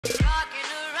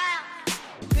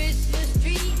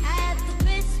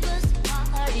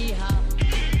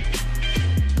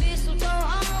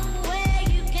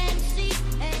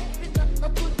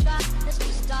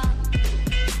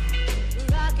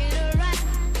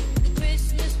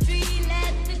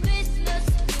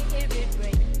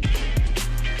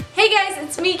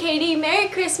Katie. Merry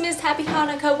Christmas, Happy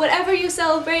Hanukkah, whatever you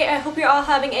celebrate. I hope you're all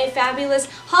having a fabulous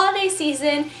holiday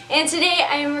season. And today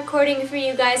I am recording for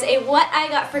you guys a What I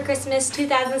Got for Christmas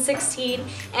 2016.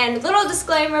 And little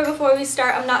disclaimer before we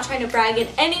start, I'm not trying to brag in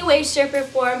any way, shape, or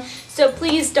form. So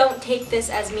please don't take this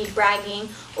as me bragging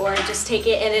or just take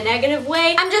it in a negative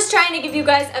way. I'm just trying to give you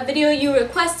guys a video you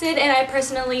requested, and I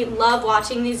personally love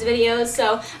watching these videos.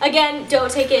 So again,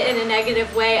 don't take it in a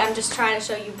negative way. I'm just trying to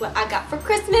show you what I got for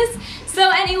Christmas. So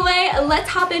anyway, let's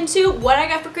hop into what I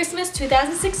got for Christmas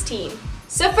 2016.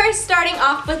 So first, starting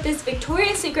off with this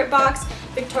Victoria's Secret box,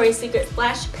 Victoria's Secret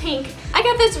 / pink. I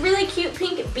got this really cute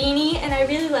pink beanie and I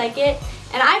really like it.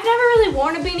 And I've never really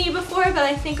worn a beanie before, but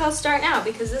I think I'll start now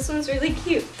because this one's really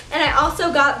cute. And I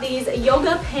also got these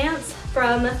yoga pants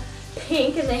from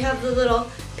Pink, and they have the little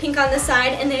pink on the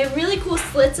side, and they have really cool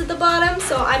slits at the bottom,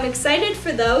 so I'm excited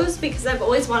for those because I've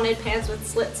always wanted pants with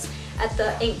slits at the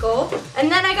ankle. And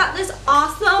then I got this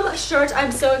awesome shirt.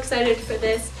 I'm so excited for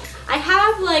this. I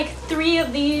have like 3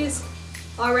 of these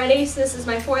already, so this is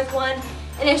my 4th one,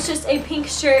 and it's just a pink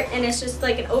shirt, and it's just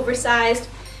like an oversized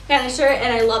kind of shirt,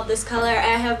 and I love this color.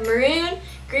 I have maroon,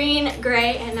 green,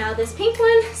 gray, and now this pink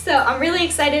one, so I'm really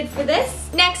excited for this.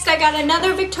 Next, I got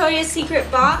another Victoria's Secret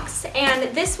box,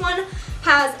 and this one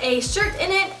has a shirt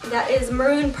in it that is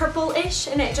maroon purple-ish,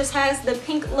 and it just has the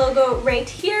pink logo right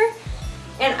here,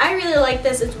 and I really like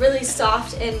this. It's really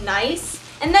soft and nice.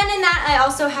 And then in that, I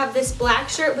also have this black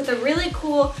shirt with a really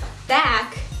cool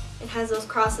back. It has those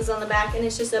crosses on the back, and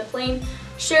it's just a plain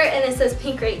shirt, and it says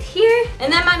pink right here.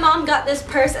 And then my mom got this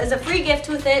purse as a free gift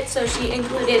with it, so she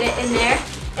included it in there.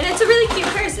 And it's a really cute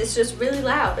purse. It's just really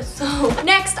loud. So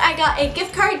next, I got a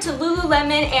gift card to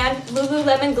Lululemon and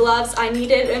Lululemon gloves. I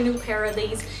needed a new pair of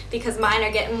these because mine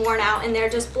are getting worn out, and they're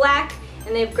just black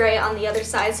and they have gray on the other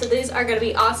side. So these are gonna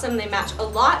be awesome. They match a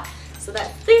lot. So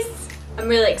that's this. I'm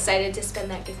really excited to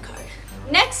spend that gift card.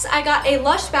 Next, I got a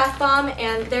Lush bath bomb,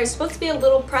 and there's supposed to be a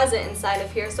little present inside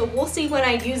of here, so we'll see when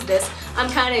I use this. I'm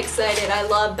kind of excited. I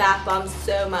love bath bombs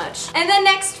so much. And then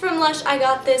next from Lush, I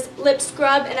got this lip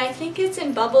scrub, and I think it's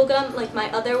in bubblegum like my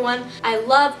other one. I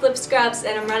love lip scrubs,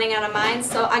 and I'm running out of mine,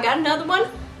 so I got another one.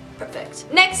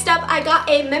 Perfect. Next up, I got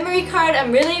a memory card.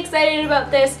 I'm really excited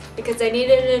about this because I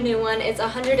needed a new one. It's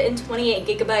 128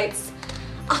 gigabytes.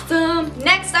 Awesome!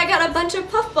 Next, I got a bunch of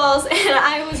puff balls, and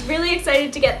I was really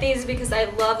excited to get these because I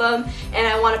love them and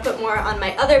I want to put more on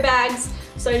my other bags.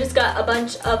 So I just got a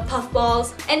bunch of puff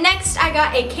balls. And next, I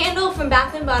got a candle from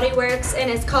Bath & Body Works, and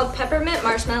it's called Peppermint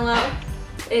Marshmallow.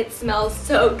 It smells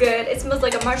so good. It smells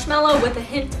like a marshmallow with a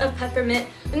hint of peppermint.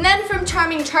 And then from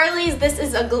Charming Charlie's, this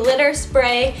is a glitter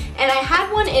spray, and I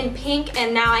had one in pink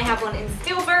and now I have one in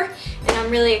silver, and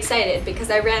I'm really excited because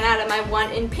I ran out of my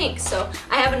one in pink. So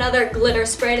I have another glitter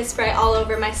spray to spray all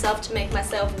over myself to make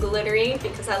myself glittery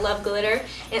because I love glitter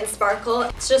and sparkle.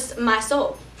 It's just my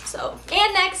soul.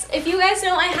 And next, if you guys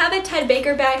know, I have a Ted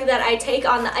Baker bag that I take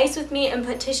on the ice with me and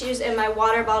put tissues and my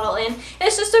water bottle in.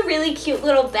 It's just a really cute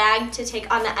little bag to take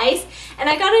on the ice, and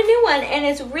I got a new one, and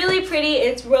it's really pretty.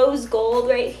 It's rose gold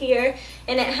right here,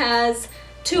 and it has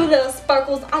 2 little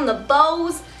sparkles on the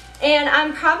bows. And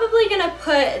I'm probably gonna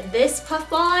put this puff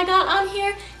ball I got on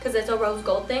here because it's a rose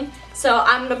gold thing. So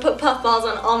I'm gonna put puff balls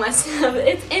on all my stuff.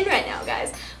 It's in right now,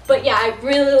 guys. But yeah, I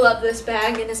really love this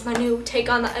bag, and it's my new take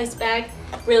on the ice bag.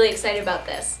 Really excited about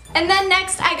this. And then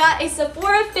next, I got a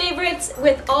Sephora Favorites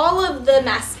with all of the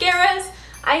mascaras.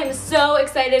 I am so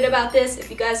excited about this.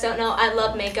 If you guys don't know, I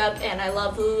love makeup and I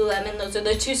love Lululemon. Those are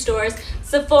the 2 stores,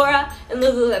 Sephora and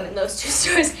Lululemon, those 2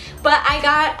 stores. But I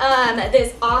got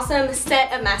this awesome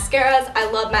set of mascaras.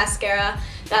 I love mascara.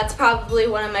 That's probably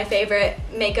one of my favorite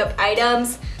makeup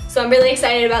items. So I'm really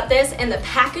excited about this. And the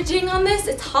packaging on this,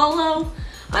 it's hollow.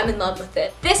 I'm in love with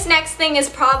it. This next thing is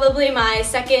probably my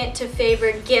second to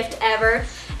favorite gift ever.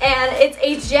 And it's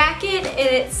a jacket, and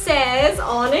it says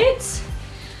on it,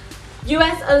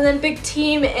 US Olympic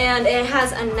Team, and it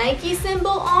has a Nike symbol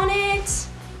on it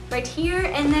right here,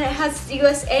 and then it has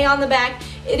USA on the back.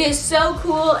 It is so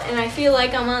cool, and I feel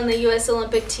like I'm on the US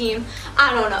Olympic team.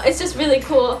 I don't know, it's just really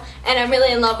cool, and I'm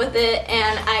really in love with it,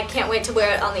 and I can't wait to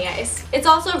wear it on the ice. It's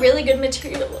also really good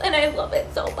material, and I love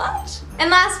it so much. And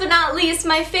last but not least,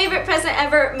 my favorite present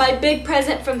ever, my big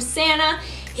present from Santa.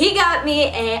 He got me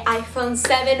an iPhone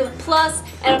 7 Plus,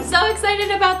 and I'm so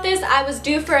excited about this. I was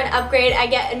due for an upgrade. I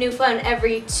get a new phone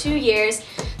every 2 years,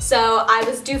 so I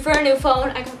was due for a new phone.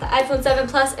 I got the iPhone 7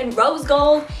 Plus in rose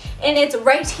gold, and it's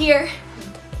right here.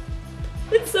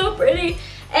 It's so pretty.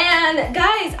 And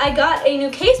guys, I got a new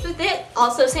case with it.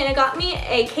 Also, Santa got me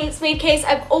a Kate Spade case.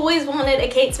 I've always wanted a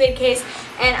Kate Spade case,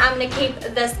 and I'm gonna keep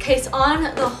this case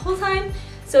on the whole time.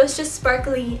 so it's just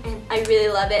sparkly and I really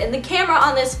love it. And the camera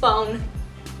on this phone,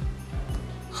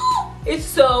 it's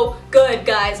so good,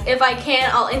 guys. If I can,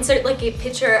 I'll insert like a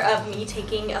picture of me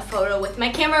taking a photo with my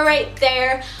camera right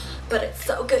there. But it's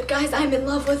so good, guys. I'm in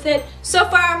love with it. So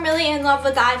far, I'm really in love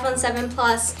with the iPhone 7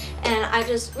 Plus, and I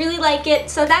just really like it.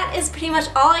 So that is pretty much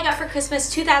all I got for Christmas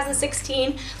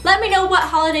 2016. Let me know what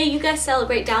holiday you guys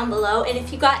celebrate down below, and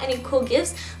if you got any cool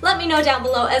gifts, let me know down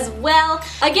below as well.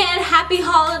 Again, happy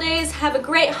holidays. Have a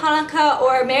great Hanukkah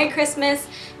or Merry Christmas.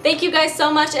 Thank you guys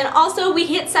so much, and also we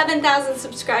hit 7,000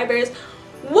 subscribers.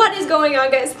 What is going on,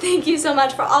 guys? Thank you so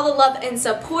much for all the love and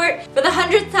support. For the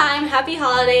 100th time, happy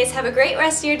holidays. Have a great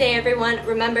rest of your day, everyone.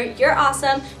 Remember, you're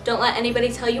awesome. Don't let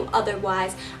anybody tell you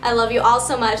otherwise. I love you all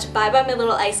so much. Bye bye, my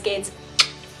little ice skates.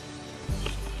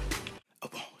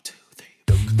 1, 2, 3.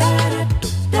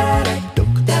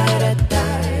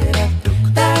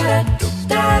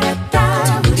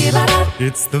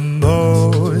 It's the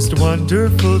most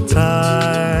wonderful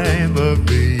time